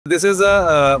This is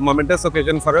a momentous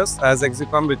occasion for us as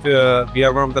Exicom, which we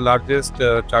are one of the largest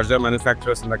charger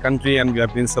manufacturers in the country, and we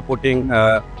have been supporting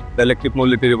the electric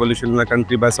mobility revolution in the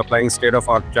country by supplying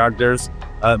state-of-art chargers,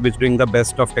 which bring the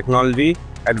best of technology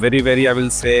at very, I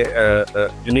will say,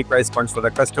 unique price points for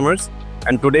the customers.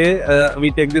 And today,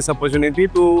 we take this opportunity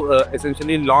to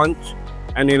essentially launch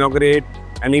and inaugurate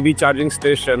an EV charging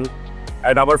station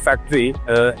at our factory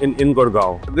in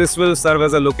Gurgaon. This will serve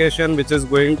as a location which is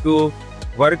going to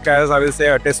work as, I will say,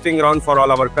 a testing ground for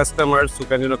all our customers who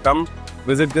can come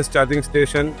visit this charging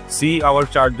station, see our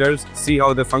chargers, see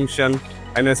how they function,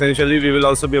 and essentially we will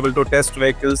also be able to test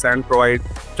vehicles and provide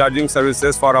charging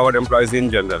services for our employees in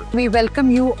general. We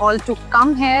welcome you all to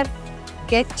come here,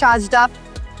 get charged up,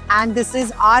 and this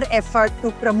is our effort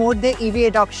to promote the EV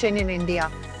adoption in India.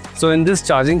 So in this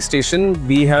charging station,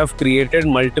 we have created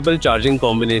multiple charging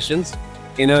combinations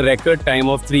in a record time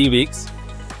of 3 weeks.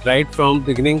 Right from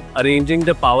beginning, arranging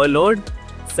the power load,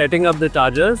 setting up the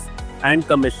chargers and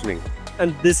commissioning.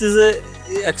 And this is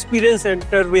a experience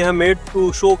center we have made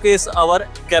to showcase our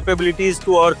capabilities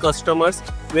to our customers,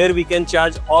 where we can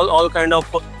charge all kind of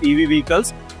EV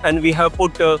vehicles. And we have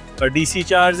put DC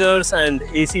chargers and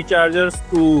AC chargers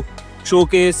to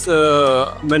showcase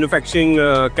manufacturing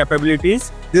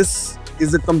capabilities. This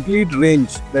is a complete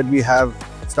range that we have,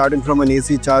 starting from an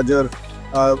AC charger,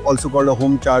 also called a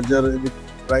home charger,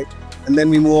 right? And then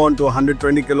we move on to a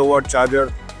 120 kilowatt charger,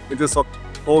 which is a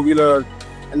four-wheeler,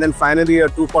 and then finally a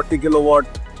 240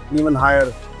 kilowatt, even higher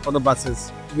for the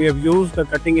buses. We have used the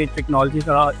cutting-edge technologies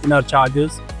in our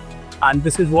chargers, and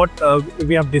this is what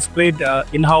we have displayed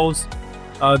in-house.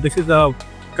 This is a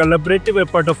collaborative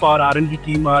effort of our R&D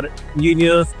team, our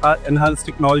engineers, enhanced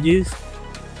technologies,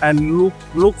 and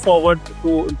look forward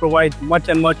to provide much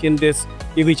in this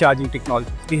EV charging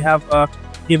technology. We have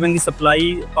given the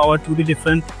supply power to the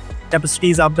different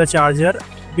capacities of the charger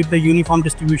with the uniform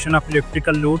distribution of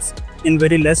electrical loads in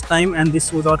very less time, and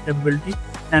this was our capability,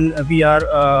 and we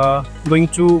are going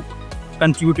to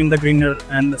contribute in the greener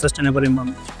and sustainable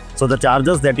environment. So the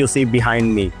chargers that you see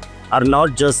behind me are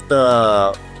not just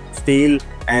steel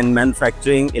and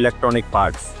manufacturing electronic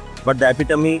parts, but the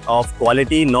epitome of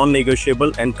quality,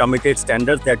 non-negotiable and committed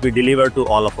standards that we deliver to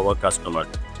all of our customers.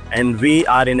 And we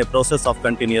are in a process of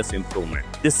continuous improvement.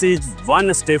 This is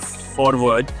one step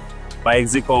forward by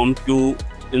Exicom to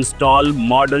install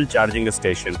model charging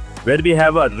station, where we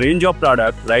have a range of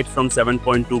products right from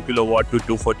 7.2 kilowatt to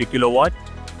 240 kilowatt.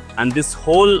 And this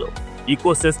whole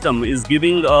ecosystem is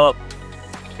giving a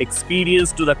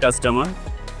experience to the customer,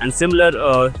 and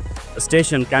similar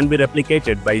station can be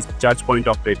replicated by charge point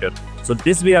operator. So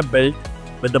this we have built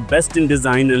with the best in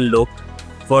design and look,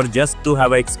 for just to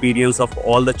have an experience of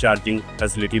all the charging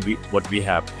facility what we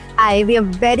have. We are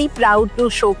very proud to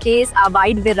showcase our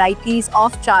wide varieties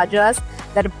of chargers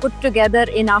that are put together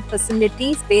in our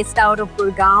facilities based out of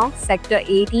Gurgaon, Sector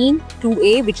 18,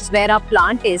 2A, which is where our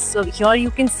plant is. So here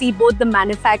you can see both the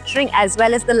manufacturing as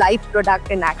well as the live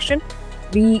product in action.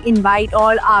 We invite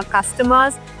all our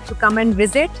customers to come and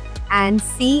visit and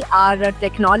see our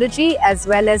technology as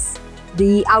well as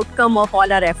the outcome of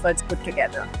all our efforts put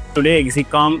together. Today,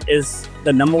 Exicom is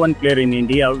the #1 player in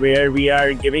India, where we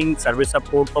are giving service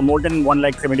support for more than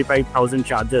 175,000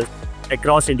 chargers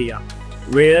across India,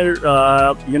 where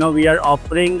we are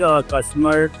offering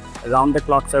customer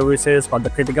round-the-clock services for the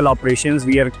critical operations.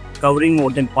 We are covering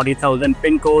more than 40,000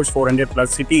 pin codes, 400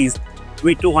 plus cities,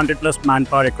 with 200 plus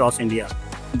manpower across India.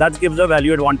 That gives a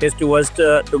value advantage to us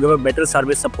to give a better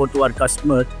service support to our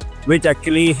customers, which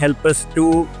actually help us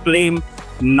to claim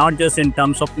not just in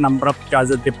terms of number of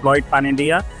chargers deployed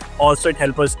pan-India, also it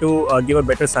helps us to give a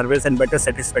better service and better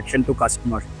satisfaction to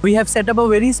customers. We have set up a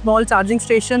very small charging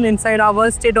station inside our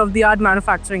state-of-the-art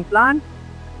manufacturing plant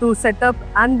to set up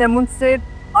and demonstrate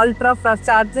ultra-fast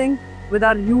charging with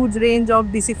our huge range of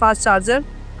DC fast charger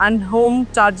and home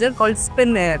charger called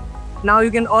Spin Air. Now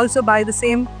you can also buy the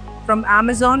same from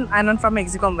Amazon and from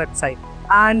Exicom website.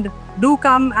 And do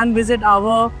come and visit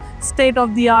our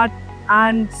state-of-the-art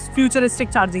and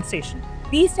futuristic charging station.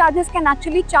 These chargers can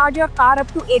actually charge your car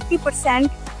up to 80%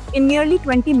 in nearly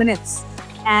 20 minutes.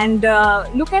 And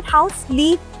look at how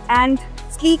sleek and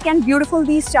beautiful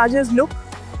these chargers look.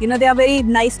 They are very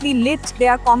nicely lit, they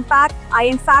are compact. I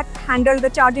in fact handle the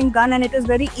charging gun and it is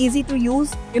very easy to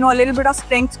use. A little bit of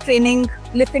strength training,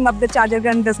 lifting up the charger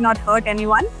gun does not hurt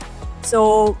anyone.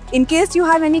 So in case you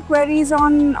have any queries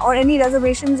on or any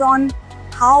reservations on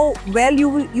how well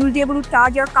you'll be able to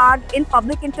charge your car in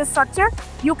public infrastructure,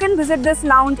 you can visit this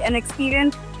lounge and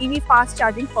experience EV fast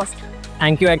charging firsthand.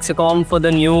 Thank you Exicom for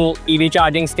the new EV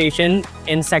charging station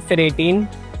in Sector 18.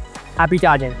 Happy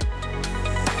charging.